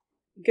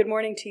Good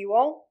morning to you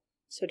all.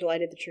 So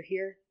delighted that you're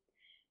here.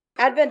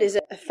 Advent is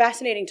a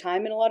fascinating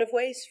time in a lot of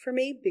ways for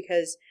me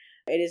because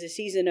it is a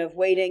season of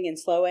waiting and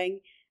slowing,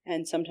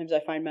 and sometimes I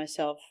find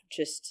myself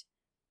just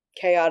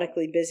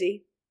chaotically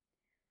busy.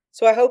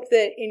 So I hope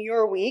that in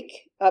your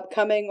week,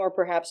 upcoming or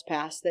perhaps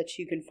past, that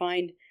you can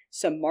find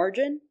some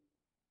margin,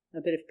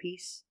 a bit of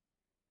peace.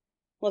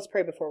 Let's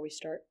pray before we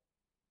start.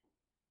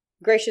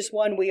 Gracious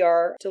One, we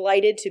are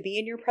delighted to be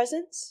in your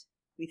presence.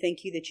 We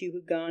thank you that you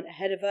have gone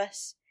ahead of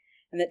us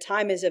and that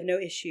time is of no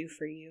issue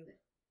for you.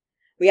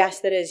 We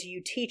ask that as you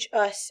teach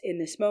us in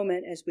this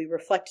moment, as we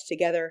reflect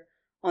together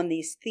on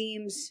these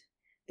themes,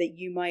 that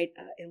you might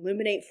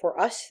illuminate for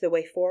us the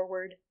way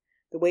forward,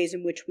 the ways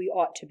in which we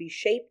ought to be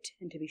shaped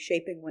and to be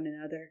shaping one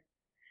another.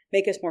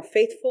 Make us more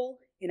faithful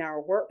in our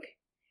work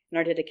and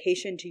our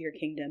dedication to your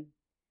kingdom.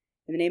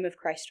 In the name of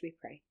Christ we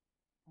pray.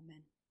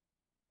 Amen.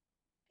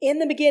 In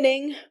the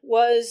beginning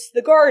was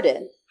the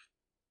garden,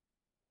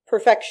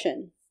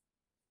 perfection,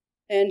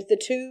 and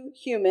the two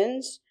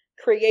humans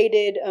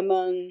created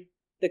among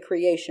the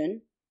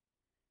creation,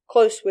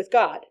 close with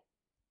God.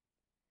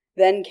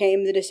 Then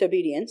came the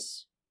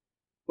disobedience,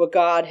 what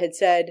God had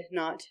said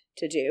not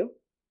to do,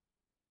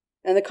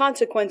 and the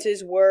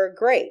consequences were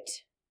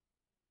great.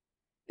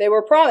 They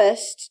were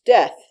promised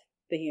death,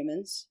 the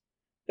humans,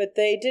 but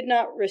they did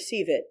not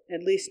receive it,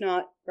 at least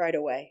not right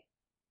away.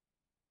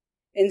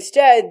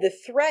 Instead, the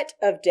threat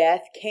of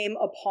death came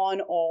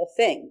upon all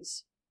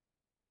things.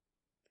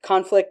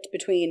 Conflict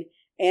between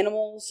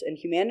animals and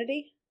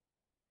humanity,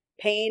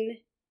 pain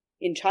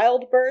in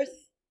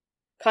childbirth,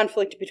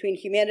 conflict between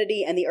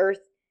humanity and the earth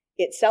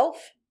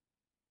itself,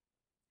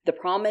 the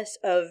promise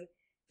of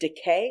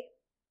decay.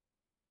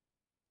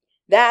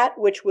 That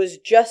which was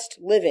just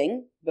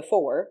living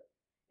before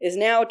is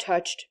now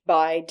touched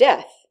by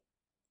death.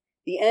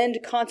 The end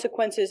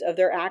consequences of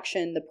their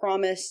action, the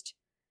promised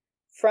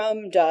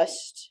from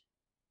dust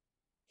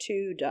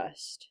to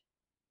dust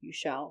you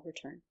shall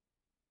return.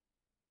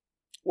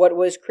 What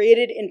was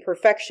created in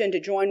perfection to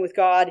join with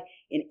God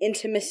in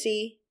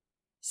intimacy,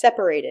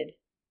 separated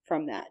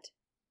from that.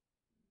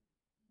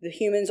 The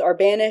humans are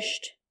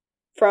banished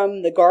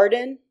from the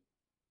garden,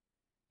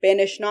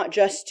 banished not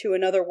just to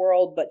another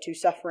world, but to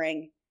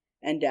suffering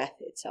and death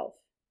itself.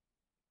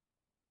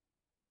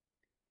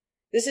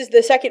 This is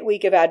the second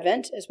week of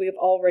Advent, as we have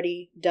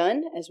already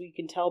done, as we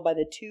can tell by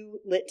the two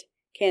lit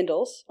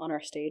candles on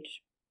our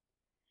stage.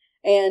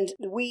 And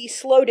we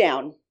slow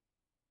down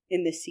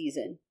in this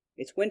season.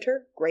 It's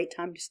winter, great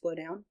time to slow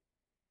down.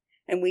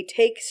 And we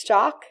take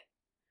stock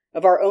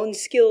of our own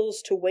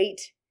skills to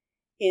wait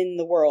in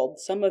the world.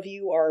 Some of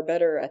you are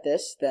better at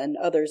this than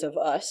others of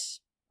us,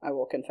 I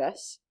will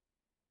confess.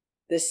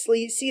 This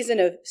season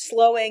of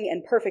slowing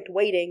and perfect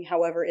waiting,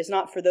 however, is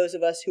not for those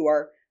of us who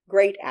are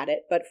great at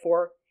it, but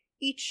for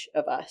each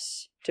of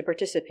us to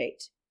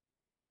participate.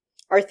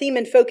 Our theme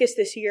and focus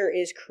this year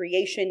is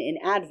creation in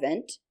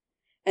Advent,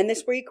 and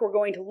this week we're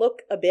going to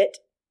look a bit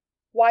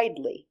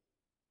widely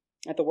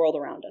at the world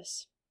around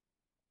us.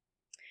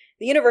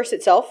 The universe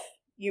itself,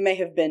 you may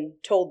have been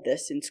told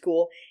this in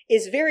school,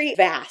 is very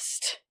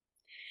vast,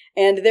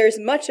 and there's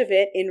much of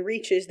it in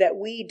reaches that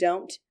we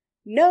don't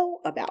know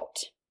about.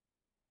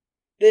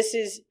 This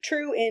is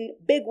true in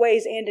big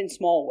ways and in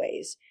small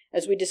ways,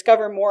 as we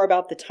discover more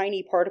about the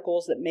tiny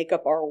particles that make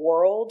up our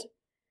world,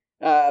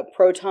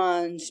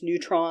 protons,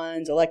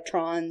 neutrons,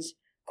 electrons,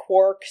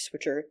 quarks,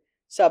 which are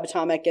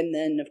subatomic, and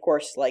then, of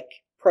course, like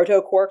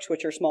protoquarks,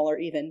 which are smaller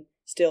even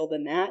still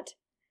than that.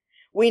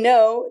 We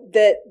know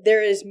that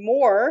there is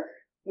more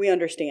we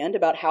understand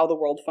about how the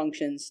world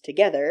functions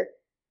together,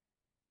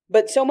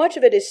 but so much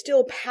of it is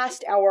still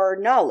past our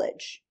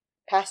knowledge,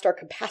 past our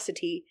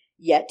capacity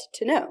yet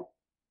to know.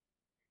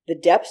 The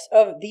depths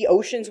of the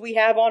oceans we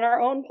have on our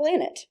own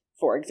planet,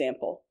 for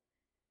example.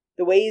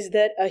 The ways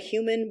that a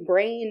human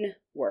brain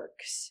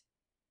works.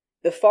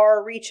 The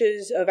far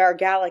reaches of our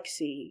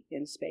galaxy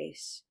in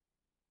space.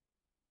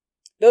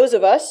 Those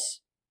of us,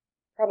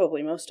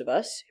 probably most of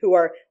us, who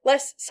are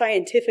less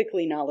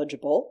scientifically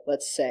knowledgeable,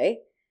 let's say.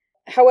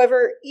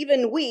 However,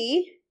 even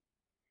we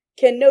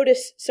can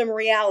notice some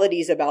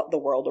realities about the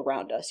world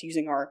around us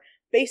using our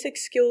basic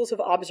skills of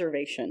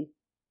observation.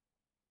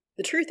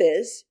 The truth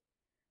is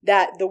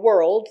that the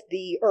world,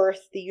 the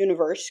earth, the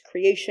universe,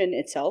 creation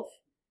itself,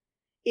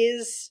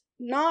 is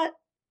not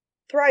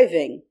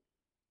thriving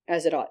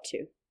as it ought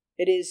to.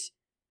 It is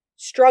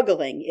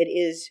struggling. It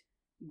is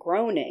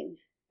groaning.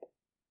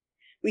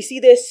 We see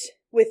this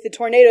with the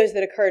tornadoes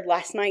that occurred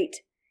last night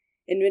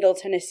in Middle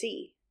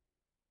Tennessee.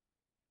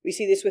 We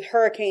see this with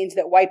hurricanes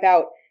that wipe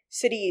out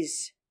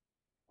cities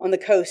on the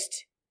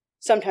coast,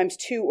 sometimes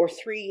 2 or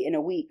 3 in a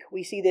week.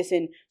 We see this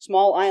in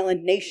small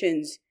island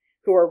nations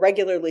who are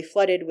regularly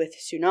flooded with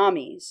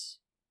tsunamis.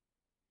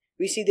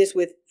 We see this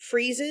with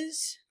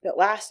freezes that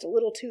last a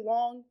little too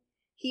long,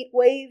 heat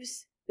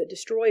waves that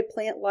destroy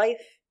plant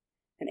life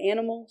and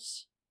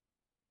animals,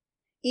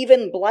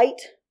 even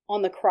blight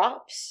on the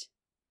crops,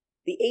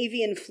 the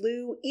avian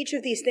flu. Each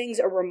of these things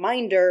a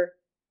reminder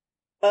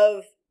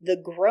of the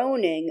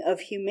groaning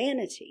of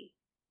humanity,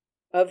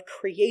 of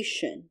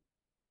creation,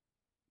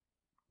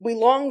 We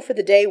long for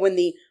the day when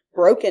the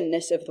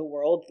brokenness of the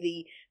world,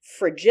 the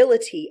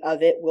fragility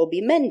of it will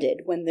be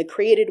mended, when the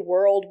created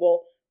world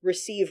will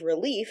receive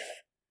relief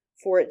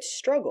for its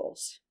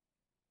struggles.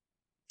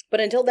 But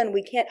until then,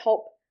 we can't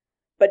help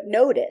but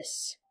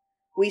notice.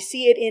 We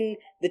see it in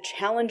the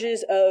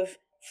challenges of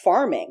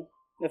farming,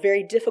 a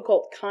very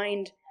difficult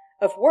kind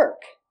of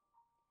work.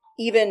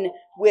 Even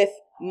with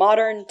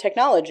modern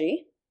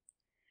technology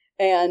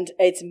and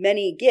its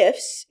many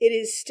gifts, it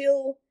is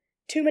still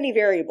too many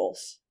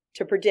variables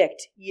to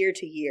predict year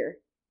to year.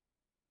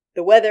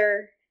 The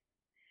weather,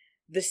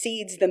 the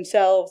seeds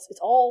themselves, it's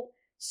all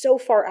so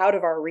far out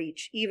of our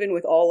reach, even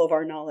with all of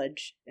our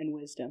knowledge and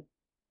wisdom.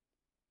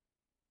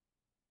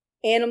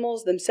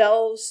 Animals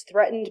themselves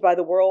threatened by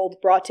the world,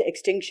 brought to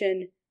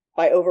extinction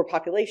by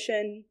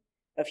overpopulation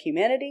of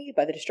humanity,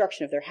 by the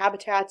destruction of their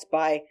habitats,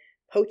 by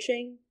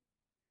poaching,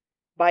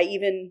 by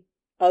even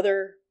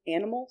other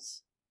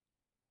animals.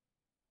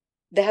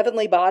 The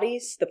heavenly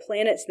bodies, the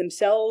planets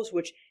themselves,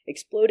 which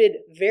exploded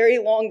very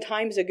long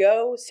times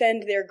ago,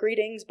 send their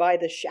greetings by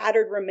the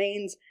shattered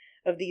remains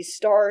of these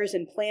stars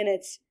and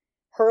planets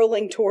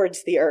hurling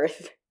towards the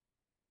earth.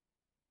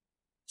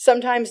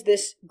 Sometimes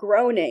this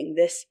groaning,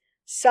 this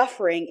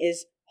suffering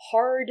is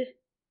hard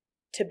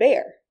to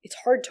bear. It's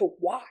hard to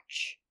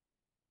watch.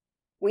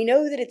 We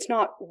know that it's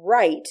not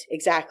right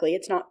exactly,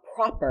 it's not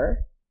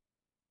proper,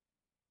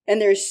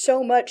 and there's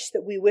so much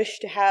that we wish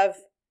to have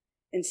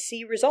and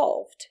see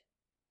resolved.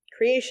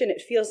 Creation,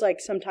 it feels like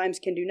sometimes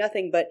can do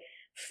nothing but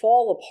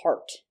fall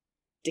apart,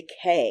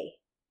 decay,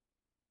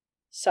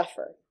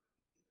 suffer.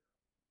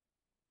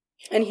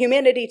 And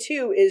humanity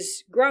too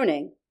is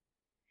groaning,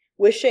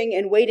 wishing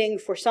and waiting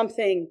for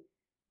something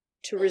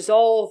to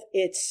resolve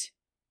its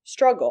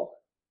struggle.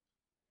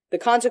 The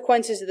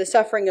consequences of the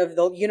suffering of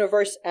the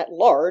universe at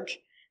large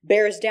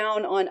bears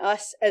down on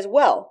us as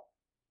well,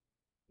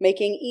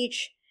 making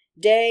each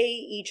day,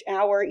 each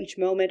hour, each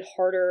moment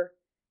harder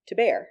to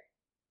bear.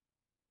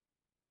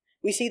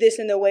 We see this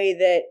in the way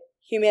that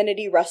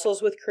humanity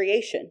wrestles with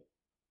creation.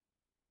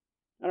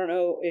 I don't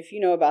know if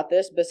you know about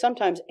this, but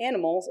sometimes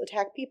animals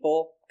attack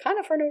people kind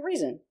of for no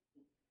reason.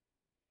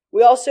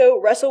 We also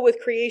wrestle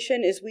with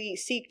creation as we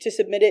seek to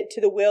submit it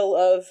to the will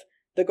of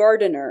the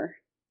gardener,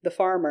 the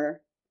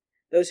farmer,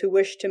 those who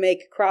wish to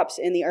make crops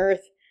in the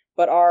earth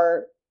but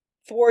are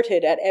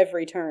thwarted at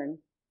every turn.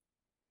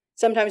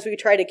 Sometimes we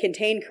try to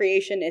contain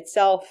creation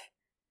itself.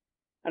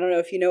 I don't know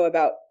if you know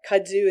about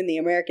kudzu in the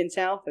American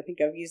South. I think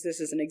I've used this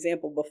as an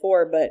example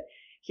before, but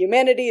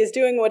humanity is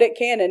doing what it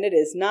can and it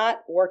is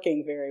not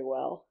working very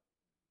well.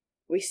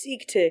 We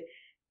seek to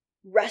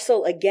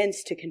wrestle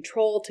against, to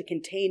control, to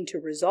contain, to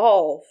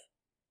resolve,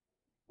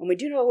 and we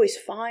do not always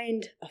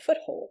find a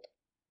foothold.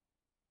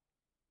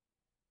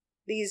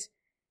 These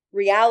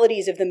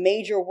realities of the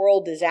major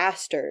world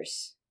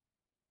disasters,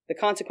 the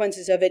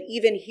consequences of it,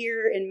 even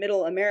here in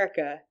Middle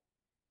America,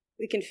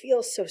 we can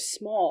feel so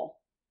small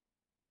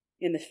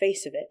in the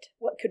face of it.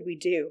 What could we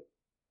do?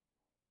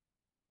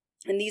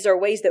 And these are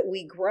ways that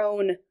we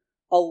groan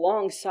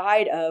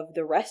alongside of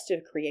the rest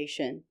of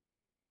creation.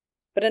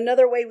 But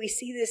another way we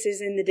see this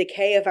is in the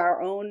decay of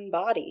our own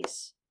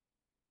bodies.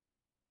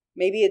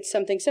 Maybe it's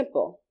something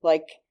simple,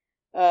 like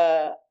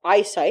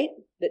eyesight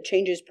that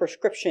changes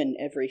prescription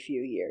every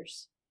few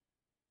years.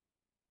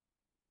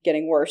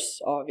 Getting worse,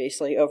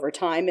 obviously, over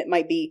time. It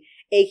might be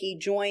achy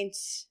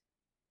joints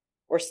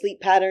or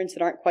sleep patterns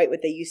that aren't quite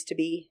what they used to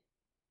be.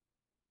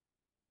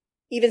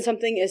 Even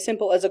something as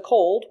simple as a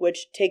cold,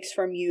 which takes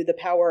from you the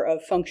power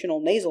of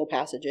functional nasal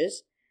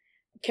passages,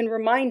 can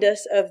remind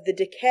us of the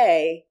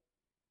decay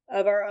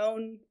of our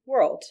own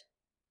world.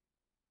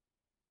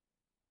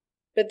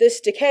 But this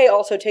decay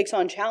also takes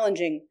on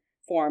challenging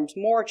forms,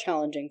 more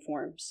challenging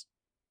forms.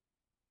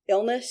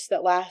 Illness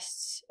that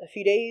lasts a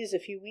few days, a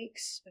few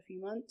weeks, a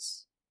few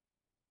months.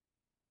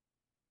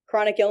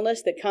 Chronic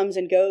illness that comes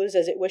and goes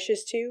as it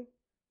wishes to,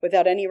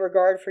 without any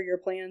regard for your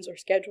plans or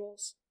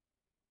schedules.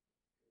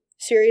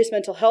 Serious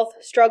mental health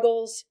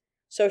struggles,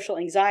 social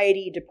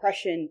anxiety,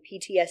 depression,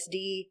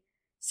 PTSD,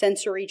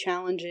 sensory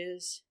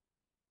challenges.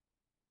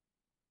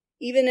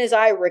 Even as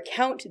I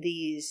recount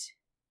these,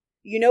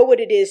 you know what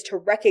it is to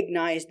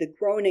recognize the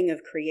groaning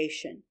of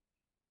creation.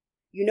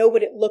 You know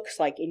what it looks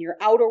like in your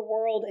outer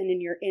world and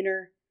in your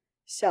inner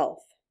self.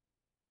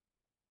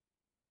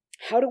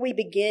 How do we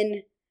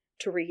begin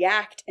to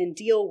react and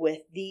deal with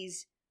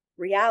these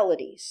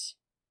realities?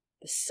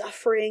 The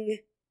suffering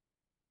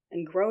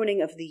and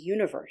groaning of the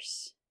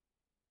universe.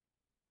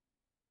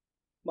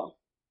 Well,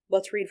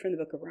 let's read from the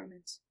book of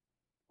Romans.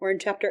 We're in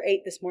chapter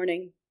 8 this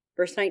morning,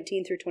 verse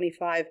 19 through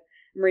 25.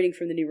 I'm reading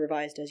from the New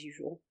Revised as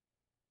usual.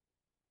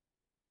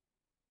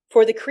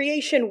 For the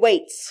creation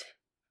waits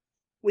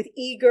with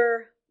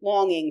eager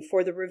longing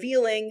for the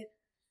revealing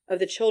of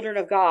the children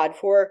of God.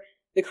 For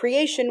the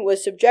creation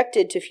was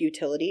subjected to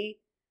futility,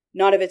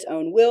 not of its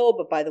own will,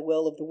 but by the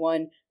will of the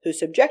one who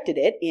subjected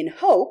it, in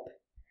hope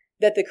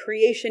that the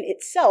creation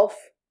itself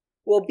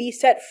will be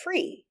set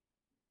free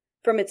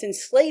from its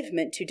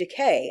enslavement to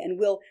decay and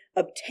will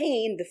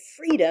obtain the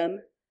freedom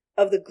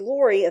of the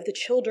glory of the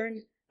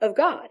children of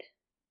God.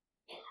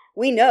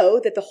 We know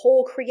that the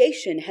whole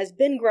creation has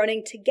been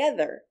groaning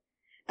together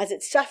as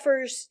it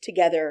suffers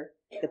together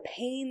the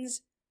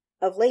pains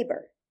of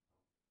labor.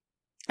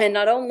 And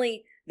not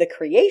only the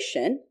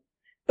creation,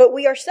 but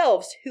we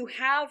ourselves who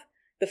have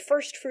the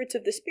first fruits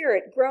of the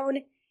Spirit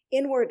groan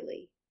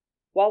inwardly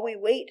while we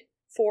wait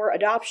for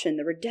adoption,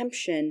 the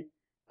redemption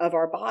of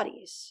our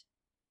bodies.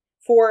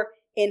 For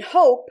in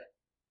hope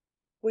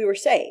we were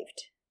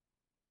saved.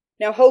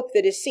 Now hope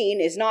that is seen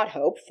is not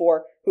hope,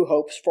 for who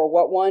hopes for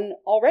what one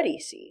already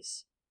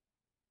sees?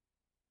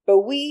 But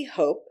we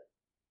hope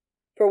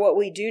for what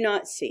we do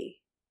not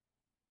see,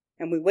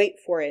 and we wait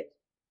for it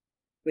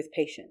with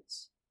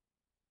patience.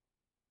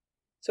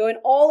 So in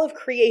all of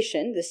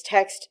creation, this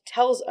text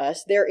tells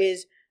us there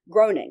is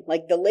groaning,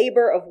 like the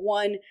labor of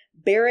one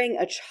bearing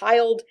a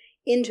child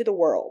into the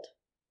world,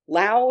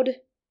 loud,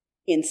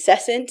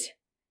 incessant,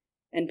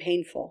 and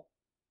painful.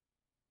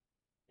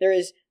 There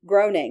is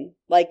groaning,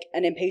 like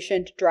an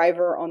impatient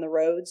driver on the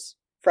roads,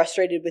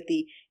 frustrated with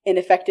the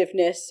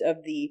ineffectiveness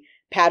of the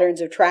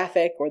patterns of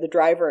traffic or the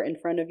driver in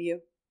front of you.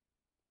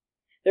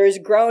 There is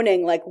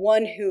groaning like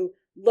one who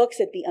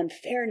looks at the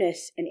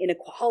unfairness and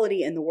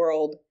inequality in the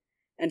world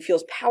and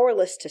feels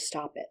powerless to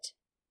stop it.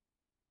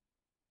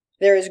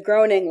 There is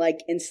groaning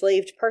like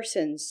enslaved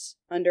persons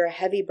under a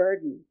heavy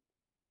burden.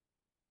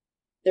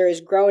 There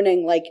is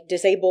groaning like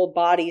disabled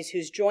bodies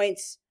whose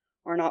joints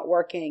are not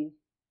working,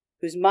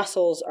 whose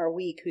muscles are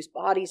weak, whose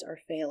bodies are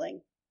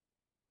failing.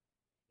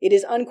 It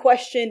is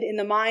unquestioned in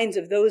the minds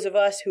of those of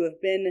us who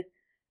have been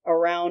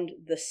around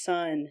the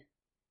sun.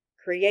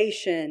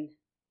 Creation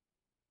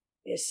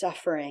is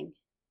suffering.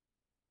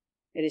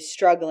 It is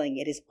struggling.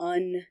 It is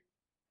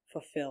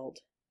unfulfilled.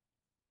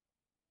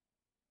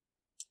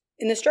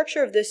 In the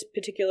structure of this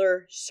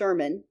particular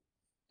sermon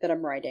that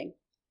I'm writing,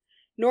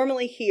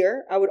 normally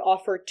here I would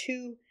offer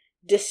two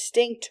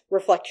distinct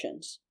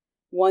reflections.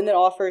 One that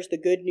offers the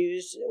good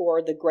news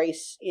or the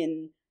grace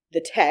in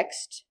the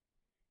text,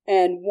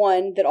 and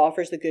one that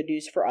offers the good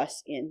news for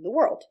us in the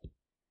world.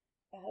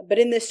 But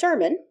in this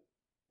sermon,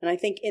 and I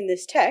think in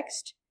this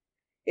text,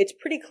 it's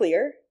pretty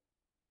clear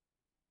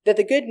that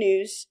the good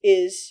news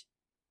is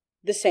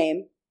the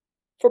same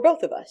for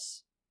both of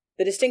us.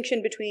 The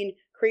distinction between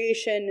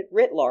creation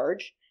writ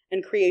large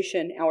and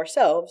creation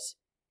ourselves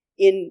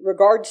in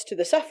regards to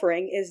the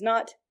suffering is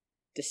not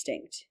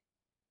distinct.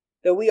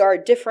 Though we are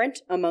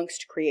different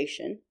amongst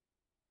creation,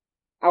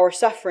 our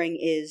suffering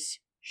is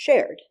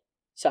shared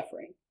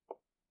suffering.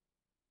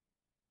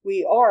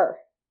 We are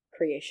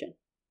creation,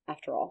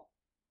 after all.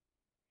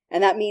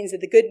 And that means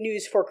that the good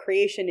news for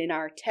creation in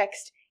our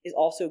text is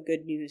also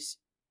good news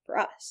for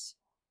us.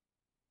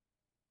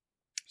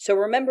 So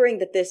remembering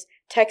that this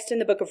text in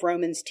the book of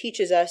Romans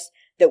teaches us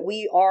that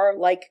we are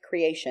like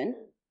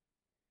creation,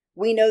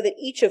 we know that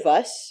each of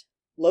us,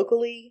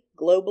 locally,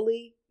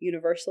 globally,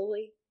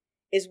 universally,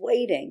 is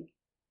waiting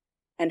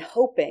and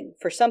hoping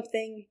for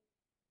something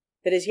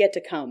that is yet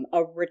to come,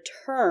 a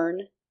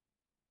return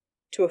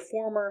to a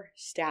former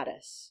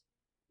status.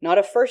 Not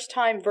a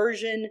first-time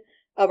version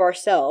of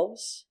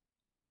ourselves,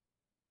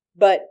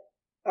 but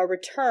a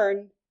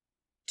return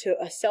to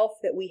a self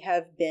that we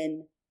have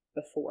been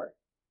before.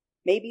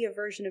 Maybe a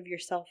version of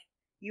yourself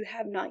you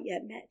have not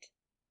yet met,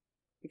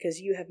 because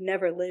you have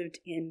never lived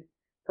in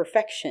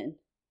perfection.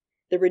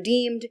 The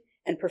redeemed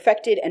and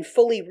perfected and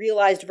fully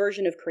realized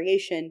version of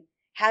creation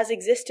has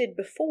existed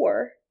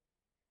before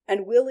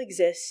and will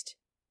exist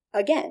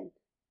again.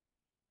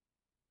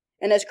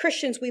 And as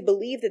Christians, we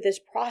believe that this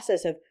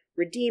process of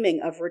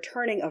redeeming, of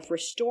returning, of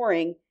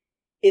restoring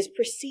is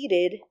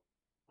preceded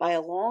by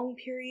a long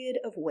period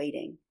of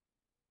waiting.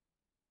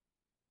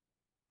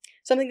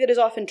 Something that is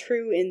often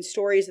true in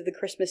stories of the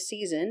Christmas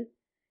season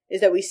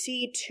is that we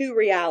see two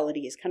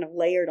realities kind of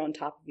layered on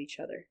top of each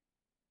other.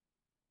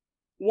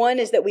 One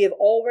is that we have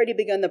already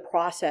begun the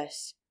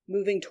process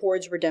moving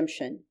towards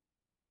redemption.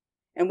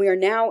 And we are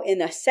now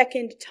in a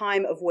second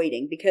time of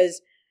waiting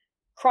because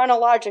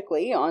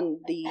chronologically, on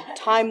the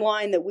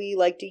timeline that we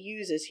like to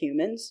use as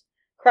humans,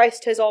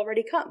 Christ has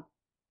already come.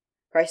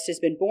 Christ has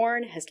been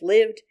born, has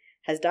lived,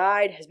 has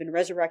died, has been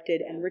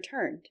resurrected, and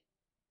returned.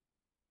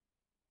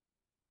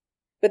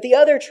 But the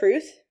other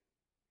truth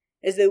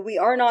is that we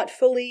are not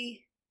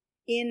fully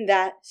in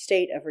that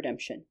state of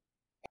redemption.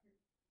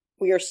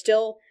 We are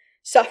still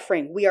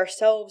suffering, we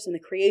ourselves and the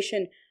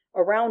creation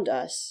around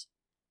us.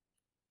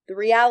 The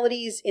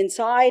realities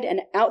inside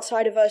and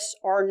outside of us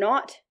are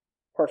not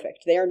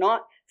perfect. They are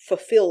not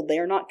fulfilled. They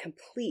are not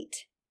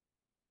complete.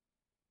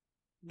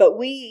 But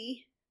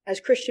we, as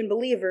Christian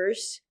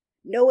believers,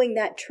 knowing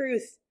that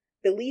truth,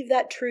 believe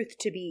that truth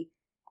to be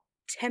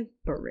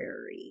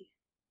temporary.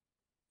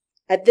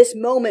 At this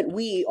moment,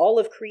 we, all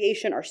of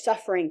creation, are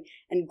suffering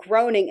and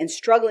groaning and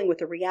struggling with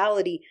the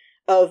reality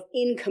of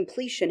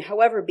incompletion.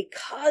 However,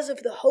 because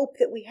of the hope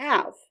that we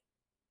have,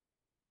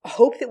 a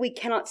hope that we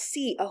cannot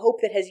see, a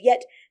hope that has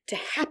yet to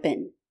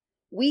happen,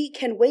 we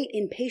can wait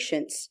in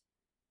patience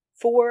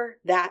for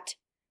that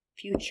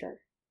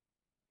future.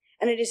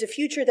 And it is a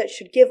future that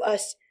should give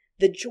us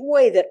the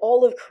joy that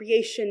all of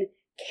creation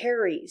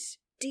carries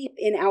deep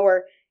in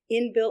our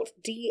inbuilt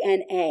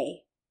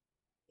DNA.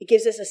 It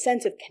gives us a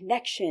sense of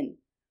connection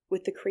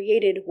with the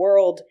created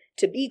world.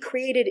 To be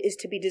created is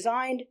to be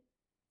designed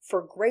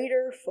for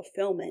greater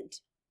fulfillment,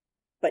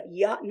 but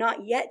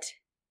not yet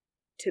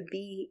to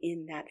be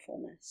in that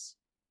fullness.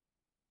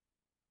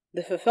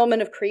 The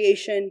fulfillment of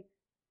creation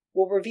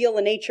will reveal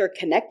a nature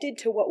connected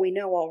to what we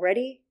know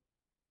already,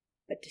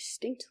 but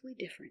distinctly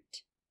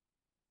different.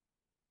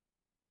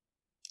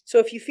 So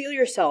if you feel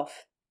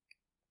yourself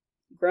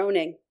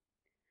groaning,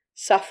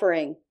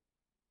 suffering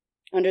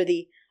under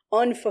the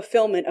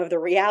unfulfillment of the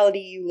reality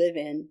you live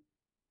in,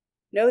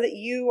 know that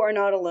you are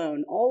not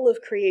alone. All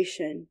of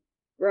creation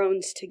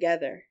groans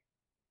together.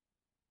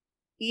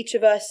 Each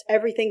of us,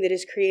 everything that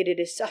is created,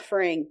 is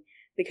suffering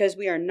because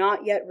we are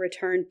not yet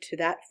returned to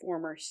that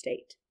former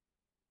state.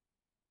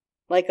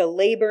 Like a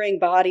laboring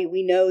body,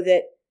 we know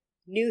that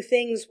new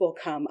things will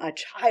come. A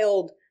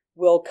child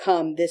will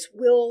come. This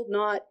will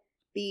not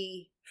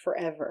be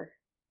forever.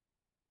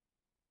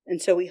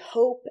 And so we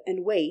hope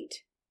and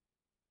wait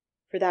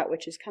for that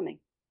which is coming.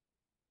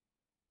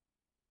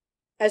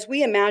 As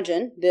we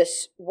imagine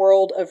this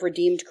world of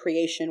redeemed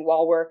creation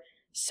while we're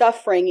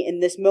suffering in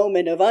this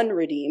moment of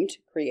unredeemed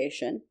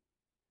creation,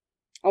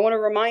 I want to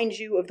remind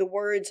you of the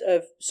words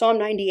of Psalm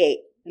 98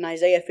 and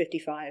Isaiah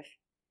 55.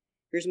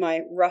 Here's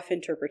my rough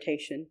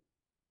interpretation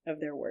of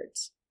their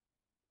words.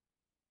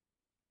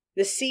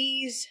 The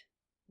seas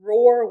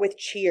roar with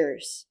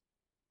cheers,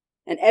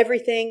 and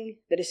everything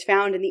that is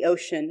found in the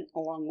ocean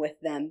along with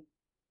them.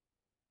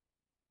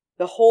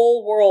 The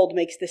whole world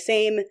makes the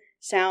same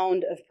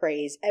sound of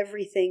praise,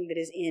 everything that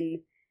is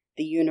in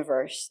the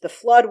universe. The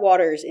flood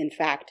waters, in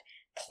fact,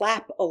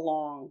 clap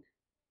along,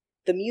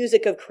 the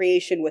music of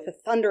creation with a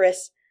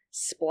thunderous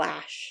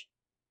splash.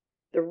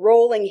 The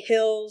rolling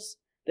hills,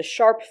 the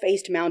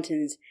sharp-faced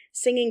mountains,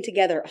 singing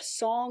together a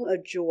song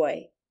of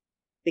joy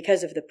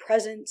because of the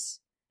presence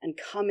and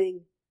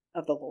coming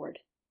of the Lord.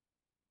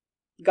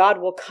 God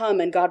will come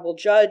and God will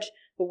judge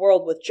the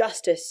world with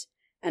justice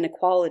and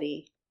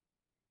equality.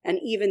 And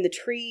even the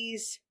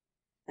trees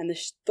and the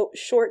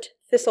short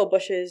thistle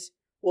bushes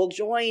will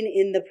join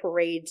in the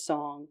parade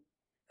song,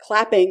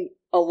 clapping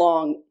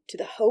along to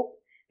the hope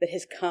that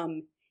has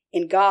come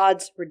in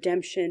God's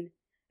redemption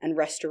and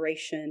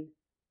restoration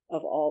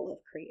of all of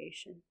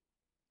creation.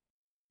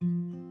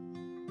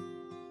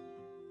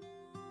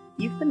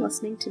 You've been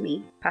listening to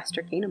me,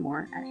 Pastor Cana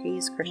at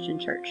Hayes Christian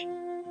Church.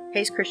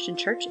 Hayes Christian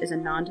Church is a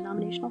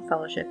non-denominational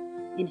fellowship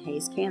in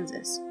Hayes,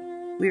 Kansas.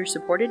 We are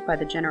supported by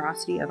the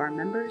generosity of our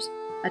members,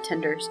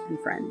 attenders, and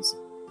friends.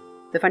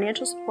 The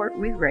financial support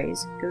we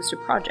raise goes to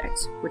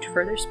projects which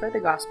further spread the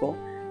gospel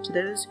to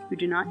those who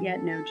do not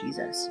yet know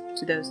Jesus,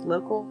 to those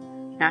local,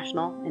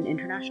 national, and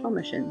international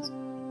missions,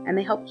 and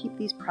they help keep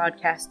these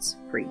podcasts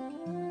free.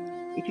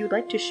 If you would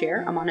like to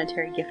share a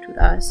monetary gift with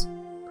us,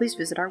 please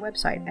visit our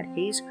website at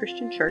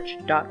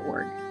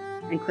hayeschristianchurch.org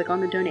and click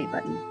on the donate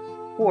button,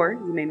 or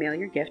you may mail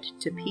your gift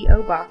to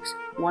P.O. Box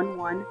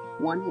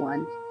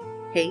 1111,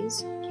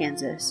 Hayes,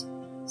 Kansas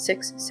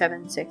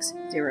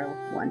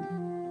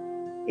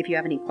 67601. If you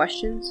have any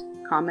questions,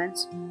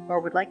 comments, or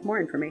would like more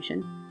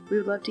information, we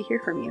would love to hear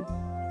from you.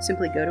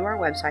 Simply go to our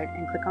website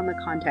and click on the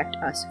Contact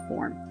Us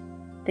form.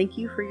 Thank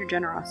you for your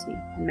generosity,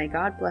 and may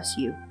God bless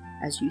you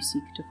as you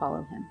seek to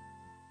follow Him.